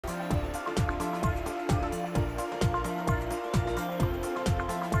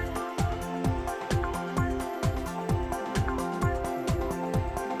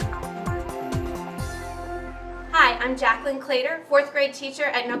I'm Jaclyn Claytor, 4th grade teacher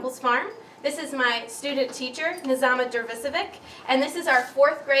at Nuckols Farm. This is my student teacher, Nizama Dervisovic, and this is our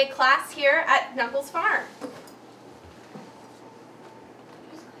 4th grade class here at Nuckols Farm.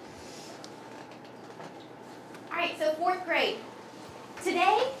 Alright, so 4th grade.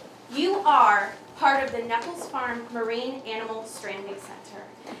 Today, you are part of the Nuckols Farm Marine Animal Stranding Center.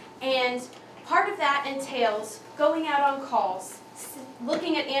 And part of that entails going out on calls,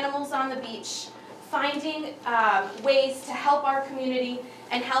 looking at animals on the beach, finding ways to help our community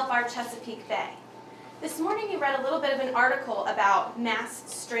and help our Chesapeake Bay. This morning you read a little bit of an article about mass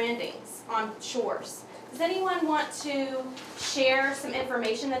strandings on shores. Does anyone want to share some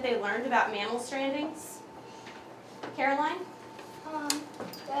information that they learned about mammal strandings? Caroline?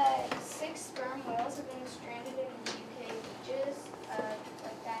 That 6 sperm whales have been stranded in the UK beaches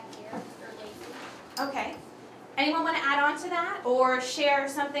like that year or lately. Okay. Anyone want to add on to that or share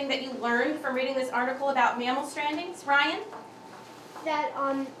something that you learned from reading this article about mammal strandings? Ryan? That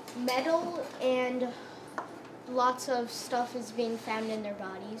metal and lots of stuff is being found in their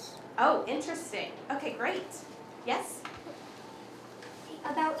bodies. Oh, interesting. Okay, great. Yes?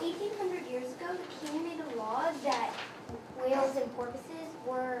 About 1,800 years ago, the king made a law that whales and porpoises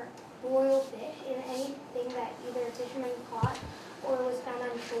were royal fish, and anything that either a fisherman caught or was found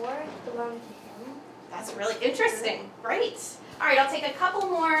on shore belonged to him. That's really interesting. Great. All right, I'll take a couple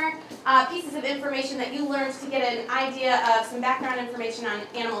more pieces of information that you learned to get an idea of some background information on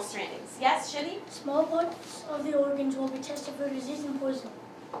animal strandings. Yes, Shivy? Small parts of the organs will be tested for disease and poison.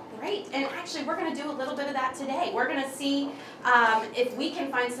 Great, and actually we're going to do a little bit of that today. We're going to see if we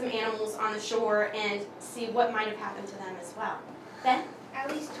can find some animals on the shore and see what might have happened to them as well. Ben? At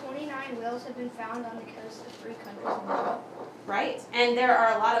least 29 whales have been found on the coast of 3 countries in Europe. Right, and there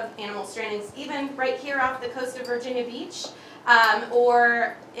are a lot of animal strandings, even right here off the coast of Virginia Beach,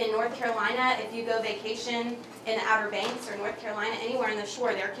 or in North Carolina. If you go vacation in the Outer Banks or North Carolina, anywhere on the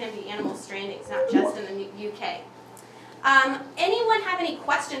shore, there can be animal strandings, not just in the UK. Anyone have any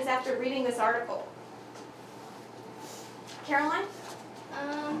questions after reading this article? Caroline?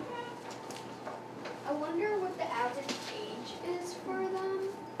 I wonder what the average age is for them.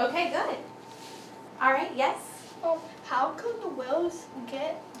 Okay, good. All right, yes? How come the whales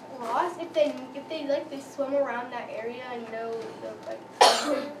get lost if they swim around that area and know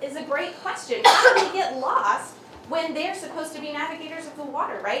Is a great question. How do they get lost when they're supposed to be navigators of the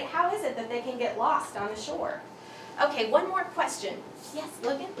water, right? How is it that they can get lost on the shore? Okay, one more question. Yes,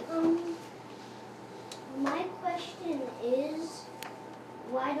 Logan? My question is,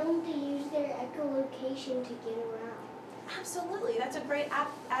 why don't they use their echolocation to get around? Absolutely. That's a great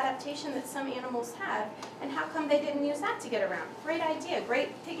adaptation that some animals have. And how come they didn't use that to get around? Great idea. Great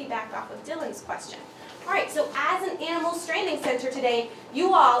piggyback off of Dylan's question. All right, so as an animal stranding center today,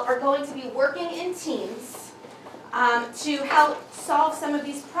 you all are going to be working in teams to help solve some of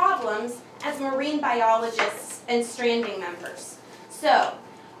these problems as marine biologists and stranding members. So,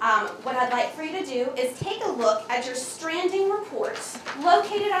 what I'd like for you to do is take a look at your stranding report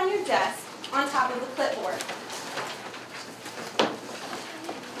located on your desk on top of the clipboard.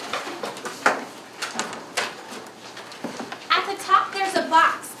 At the top there's a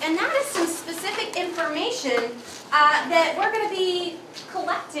box, and that is some specific information that we're going to be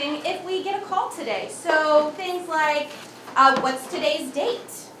collecting if we get a call today. So things like, what's today's date?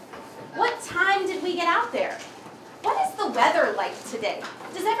 What time did we get out there? What is the weather like today?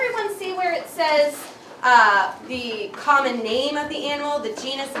 Does everyone see where it says the common name of the animal, the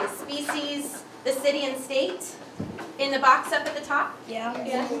genus and species, the city and state in the box up at the top?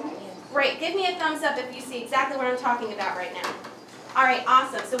 Yeah. Great. Give me a thumbs up if you see exactly what I'm talking about right now. All right,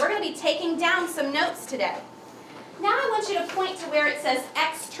 awesome. So we're going to be taking down some notes today. Now I want you to point to where it says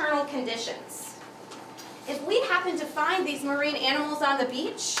external conditions. If we happen to find these marine animals on the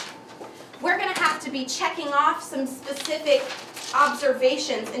beach, we're going to have to be checking off some specific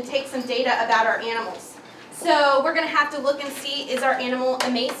observations and take some data about our animals. So we're going to have to look and see, is our animal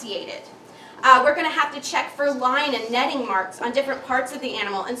emaciated? We're going to have to check for line and netting marks on different parts of the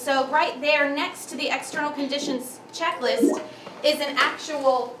animal. And so right there next to the external conditions checklist is an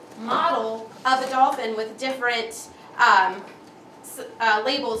actual model of a dolphin with different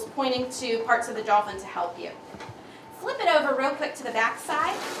labels pointing to parts of the dolphin to help you. Flip it over real quick to the back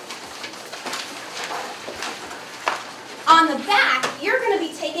side. On the back, you're going to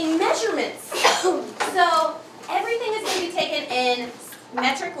be taking measurements. So everything is going to be taken in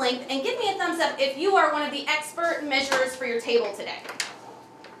metric length. And give me a thumbs up if you are one of the expert measurers for your table today.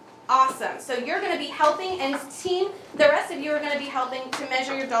 Awesome. So you're going to be helping, and team, the rest of you are going to be helping to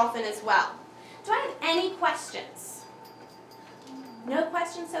measure your dolphin as well. Do I have any questions? No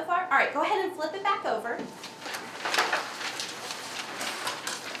questions so far? All right, go ahead and flip it back over.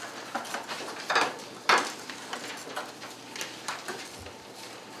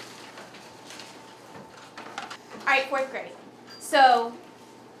 4th grade. So,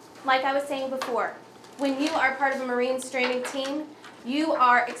 like I was saying before, when you are part of a marine stranding team, you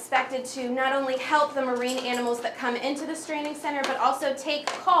are expected to not only help the marine animals that come into the stranding center, but also take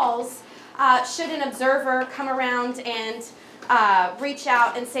calls should an observer come around and reach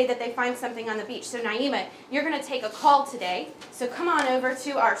out and say that they find something on the beach. So Naima, you're going to take a call today. So come on over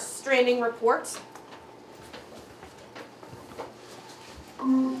to our stranding report.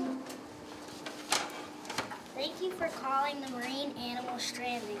 Thank you for calling the Marine Animal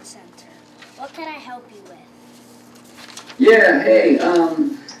Stranding Center. What can I help you with? Yeah, hey,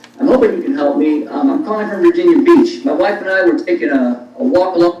 I'm hoping you can help me. I'm calling from Virginia Beach. My wife and I were taking a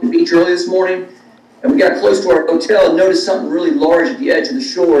walk along the beach early this morning, and we got close to our hotel and noticed something really large at the edge of the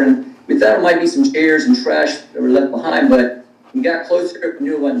shore, and we thought it might be some chairs and trash that were left behind, but we got closer and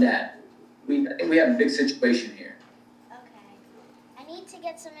knew it wasn't that. I think we have a big situation here. Okay. I need to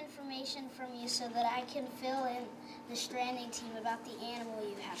get some information from you so that I can fill in the stranding team about the animal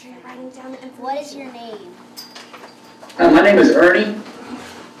you have You're found. writing down the information. What is your name? My name is Ernie.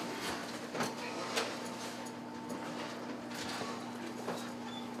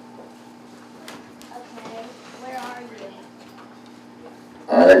 Okay. Where are you?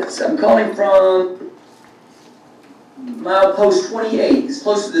 I'm calling from milepost 28. It's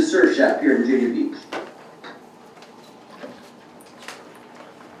close to the surf shop here in Virginia Beach.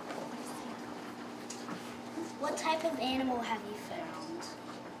 What type of animal have you found?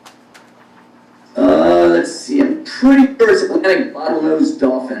 Let's see, I'm pretty sure it's Atlantic bottlenose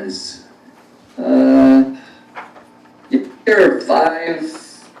dolphins. There are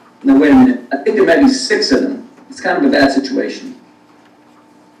 5, no wait a minute, I think there might be 6 of them. It's kind of a bad situation.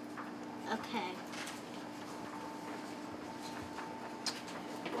 Okay.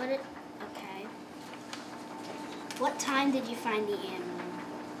 Okay. What time did you find the animal?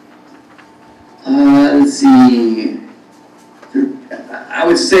 Let's see, I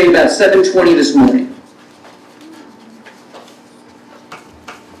would say about 7:20 this morning.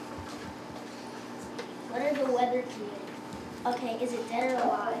 What are the weather conditions? Okay, is it dead or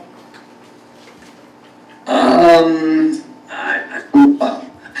alive?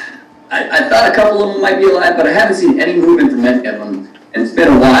 I thought a couple of them might be alive, but I haven't seen any movement from any of them, and it's been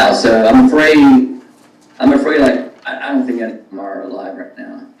a while, so I'm afraid like, I don't think any of them are alive right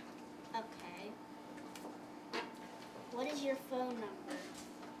now. Okay. What is your phone number?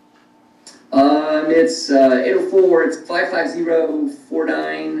 It's 804, it's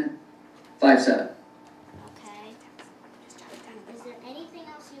 550-4957. Okay. Is there anything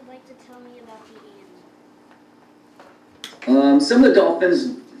else you'd like to tell me about the animal? Some of the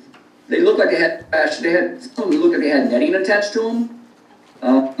dolphins, they look like they had trash. Some of them look like they had netting attached to them.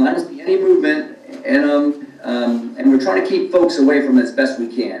 I don't see any movement, and we're trying to keep folks away from it as best we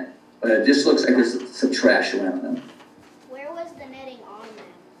can. But it just looks like there's some trash around them. Where was the netting on them?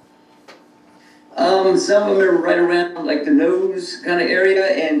 Some of them are right around like the nose kind of area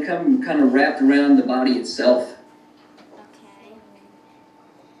and come kind of wrapped around the body itself. Okay.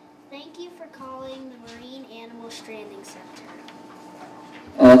 Thank you for calling the Marine Animal Stranding Center.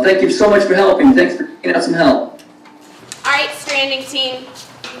 Thank you so much for helping. Thanks for taking out some help. All right, stranding team,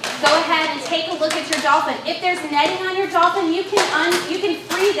 go ahead and take a look at your dolphin. If there's netting on your dolphin, you can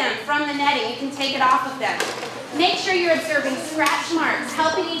free them from the netting. You can take it off of them. Make sure you're observing scratch marks,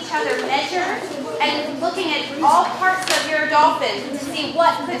 helping each other measure, and looking at all parts of your dolphin to see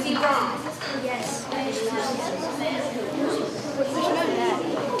what could be wrong. Yes.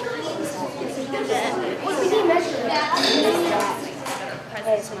 What did he measure?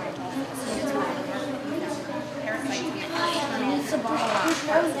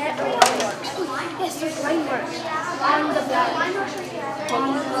 Yes, there's line marks on the back.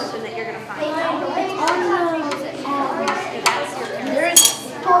 Something that you're going to find. There is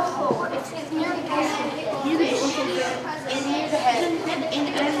it's near the head. And near the head.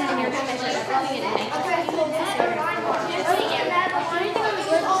 And your treasure.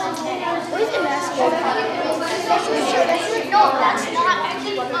 What is the mascot? No, that's not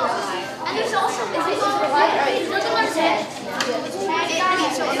actually no. And there's also look at his head.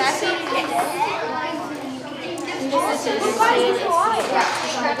 So a mascot.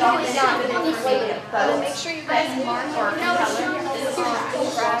 Make sure you guys mark or color.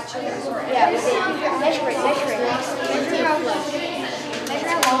 Measure it. Measure how long. Measure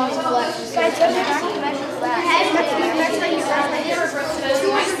how long it's black. Guys, measure that.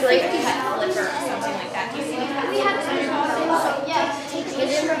 Something like that. You see that? We have to measure. Yes.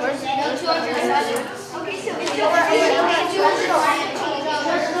 Is it reverse? No, 207. Okay, so it's over.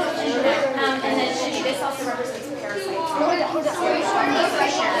 And then this also represents parasites. Hold on.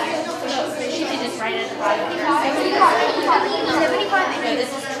 You can just write it at the bottom here.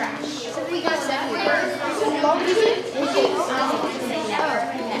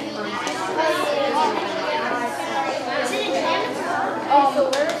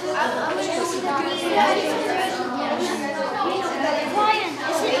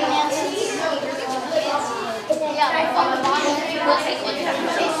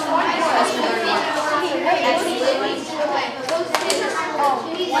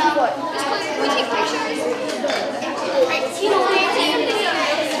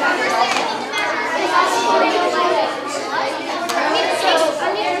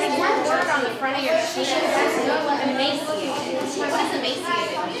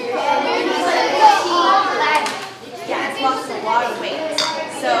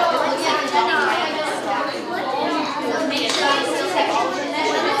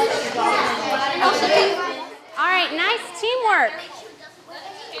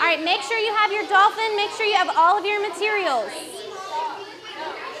 right, make sure you have your dolphin. Make sure you have all of your materials.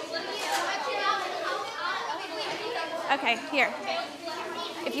 Okay, here.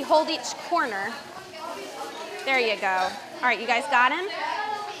 If you hold each corner, there you go. All right, you guys got him?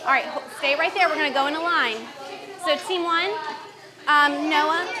 All right, stay right there. We're going to go in a line. So team 1,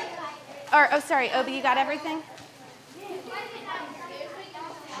 Noah, or, oh, sorry, Obi, you got everything?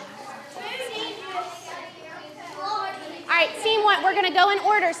 All right, team 1, we're going to go in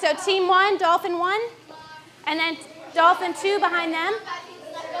order. So team 1, dolphin 1, and then dolphin 2 behind them.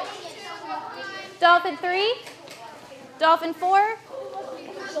 Dolphin 3, dolphin 4,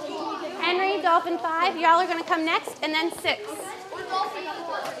 Henry, dolphin 5. Y'all are going to come next, and then 6.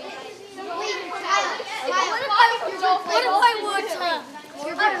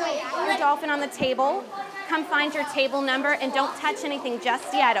 Your dolphin on the table. Come find your table number, and don't touch anything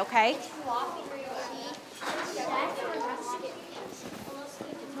just yet, okay?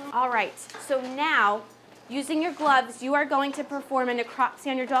 All right, so now, using your gloves, you are going to perform a necropsy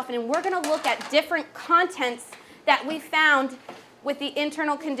on your dolphin, and we're going to look at different contents that we found with the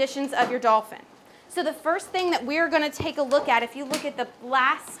internal conditions of your dolphin. So the first thing that we're going to take a look at, if you look at the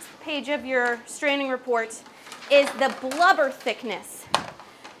last page of your stranding report, is the blubber thickness.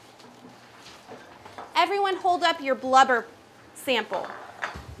 Everyone hold up your blubber sample.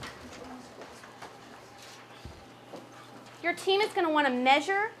 Your team is going to want to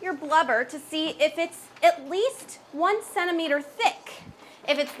measure your blubber to see if it's at least 1 centimeter thick.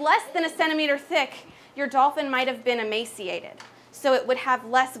 If it's less than 1 centimeter thick, your dolphin might have been emaciated. So it would have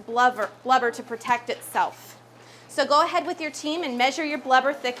less blubber to protect itself. So go ahead with your team and measure your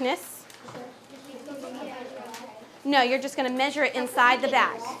blubber thickness. No, you're just going to measure it inside the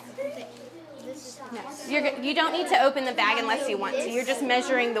bag. No, you don't need to open the bag unless you want to. You're just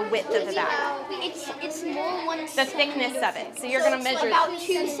measuring the width of the bag. It's more one. The thickness of it. So you're going to measure about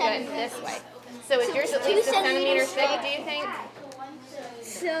 2 centimeters this way. So is yours at least 1 centimeter thick, do you think?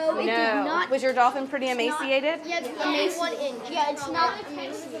 So it did No. not. Was your dolphin pretty emaciated? Yeah, it's 1 inch. Yeah, it's not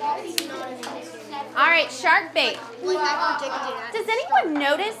emaciated. All right, shark bait. Does anyone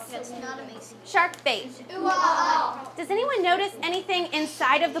notice shark bait? Does anyone notice anything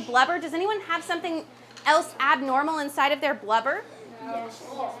inside of the blubber? Does anyone have something else abnormal inside of their blubber?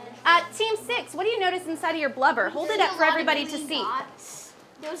 Team 6, what do you notice inside of your blubber? Hold it up for everybody to see.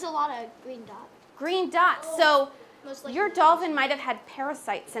 There was a lot of green dots. Green dots. So your dolphin might have had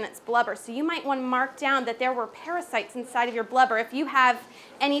parasites in its blubber, so you might want to mark down that there were parasites inside of your blubber if you have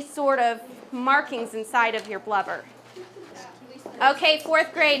any sort of markings inside of your blubber. Okay,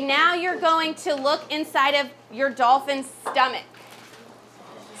 4th grade, now you're going to look inside of your dolphin's stomach.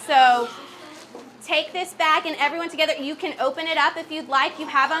 So take this bag and everyone together, you can open it up if you'd like. You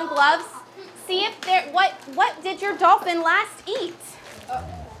have on gloves. See if there, what did your dolphin last eat?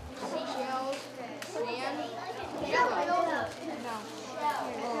 Seashells, sand.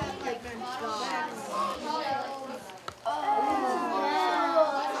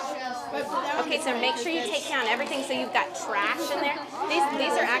 Okay, so make sure you take down everything so you've got trash in there.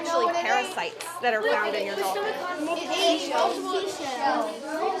 These are actually parasites that are found in your dolphin.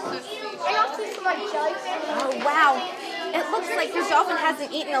 Oh, wow. It looks like your dolphin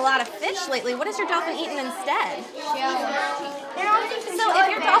hasn't eaten a lot of fish lately. What has your dolphin eaten instead? So if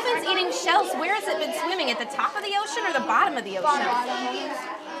your dolphin's eating shells, where has it been swimming? At the top of the ocean or the bottom of the ocean?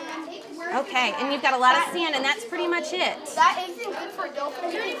 Okay, and you've got a lot of sand, and that's pretty much it. That isn't good for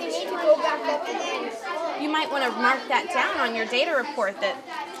dolphins because they need to go back up and then. You might want to mark that down on your data report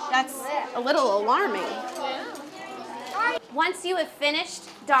that's a little alarming. Once you have finished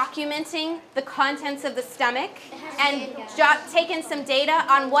documenting the contents of the stomach and taken some data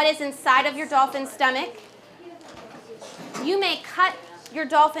on what is inside of your dolphin's stomach, you may cut your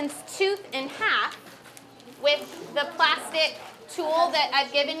dolphin's tooth in half with the plastic tool that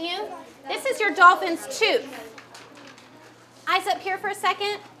I've given you. This is your dolphin's tooth. Eyes up here for a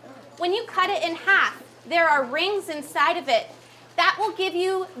second. When you cut it in half, there are rings inside of it. That will give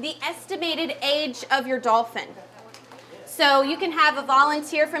you the estimated age of your dolphin. So you can have a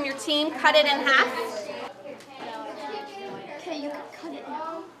volunteer from your team cut it in half. Okay, you can cut it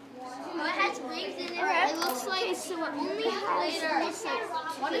now. It has rings in it. Alright. It looks like So it only has 2.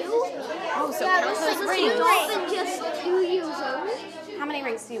 Oh, so count those rings. Dolphin just 2 years old. How many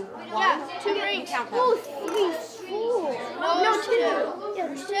rings do you want? Yeah, 2 rings. Count them. Oh, 3, 4. No, 2. Yeah,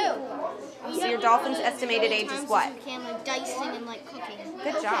 there's 2. So your dolphin's estimated age is what? Can like dicing and like cooking.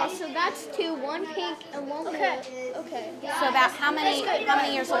 Good job. Okay, so that's 2, 1 pink and 1 blue. Okay. So about how many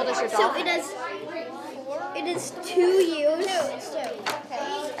years old is your So dolphin? it is 2 years.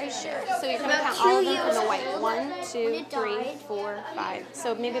 Are you Sure. So you're going to count all of them from the white. 1, 2, 3, 4, 5.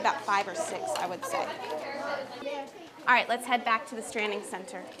 So maybe about 5 or 6, I would say. All right, let's head back to the Stranding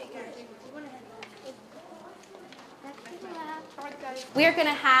Center. We are going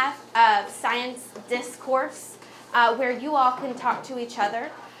to have a science discourse where you all can talk to each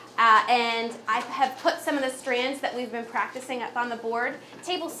other. And I have put some of the strands that we've been practicing up on the board.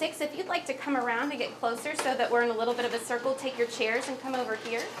 Table 6, if you'd like to come around and get closer so that we're in a little bit of a circle, take your chairs and come over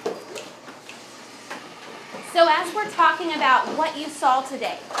here. So as we're talking about what you saw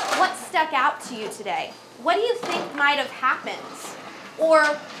today, what stuck out to you today, what do you think might have happened? Or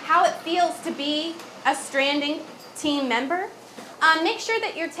how it feels to be a stranding team member? Make sure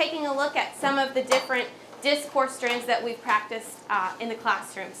that you're taking a look at some of the different discourse strands that we've practiced in the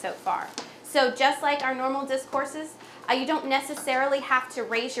classroom so far. So just like our normal discourses, you don't necessarily have to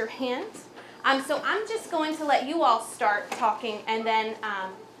raise your hand. So I'm just going to let you all start talking, and then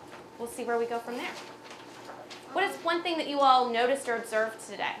we'll see where we go from there. What is one thing that you all noticed or observed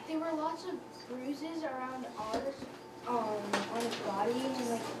today? There were lots of bruises around ours, on its body and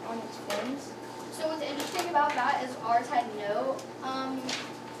like on its fins. So what's interesting about that is ours had no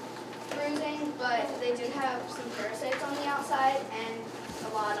bruising, but they did have some parasites on the outside and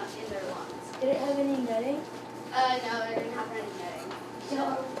a lot in their lungs. Did it have any netting? No, they didn't have any netting.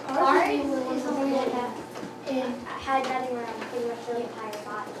 So Ours is the one that had netting around pretty much the entire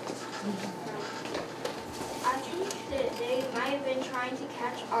body. I think that they might have been trying to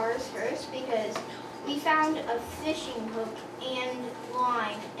catch ours first because we found a fishing hook and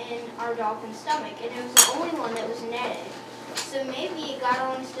line in our dolphin's stomach, and it was the only one that was netted. So maybe it got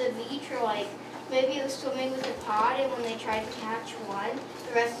onto the beach, or like maybe it was swimming with a pod, and when they tried to catch one,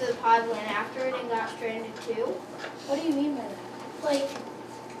 the rest of the pod went after it and got stranded too. What do you mean by that? Like,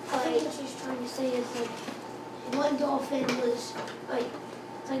 I think what she's trying to say is like one dolphin was like,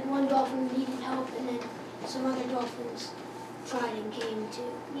 it's like one dolphin needed help and then some other dolphins tried and came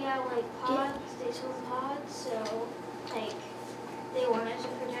too. Yeah, like pods, they swim pods, so like they wanted to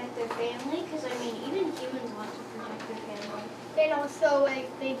protect their family, because I mean even humans want to protect their family. And also, like,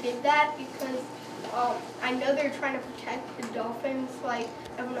 they did that because I know they're trying to protect the dolphins, like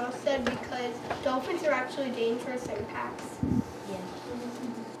everyone else said, because dolphins are actually dangerous in packs.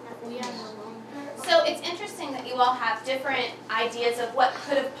 So it's interesting that you all have different ideas of what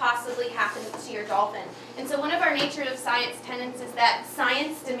could have possibly happened to your dolphin. And so one of our nature of science tenets is that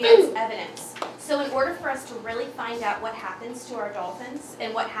science demands evidence. So in order for us to really find out what happens to our dolphins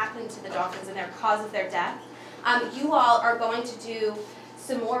and what happened to the dolphins and their cause of their death, you all are going to do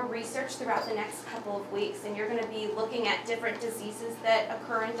some more research throughout the next couple of weeks, and you're going to be looking at different diseases that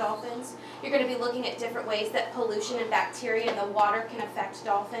occur in dolphins. You're going to be looking at different ways that pollution and bacteria in the water can affect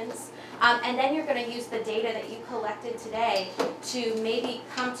dolphins. And then you're going to use the data that you collected today to maybe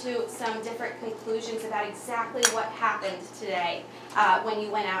come to some different conclusions about exactly what happened today when you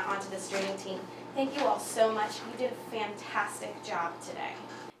went out onto the stranding team. Thank you all so much. You did a fantastic job today.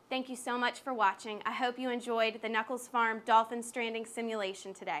 Thank you so much for watching. I hope you enjoyed the Nuckols Farm Dolphin Stranding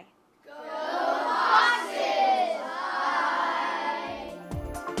Simulation today. Go Boston!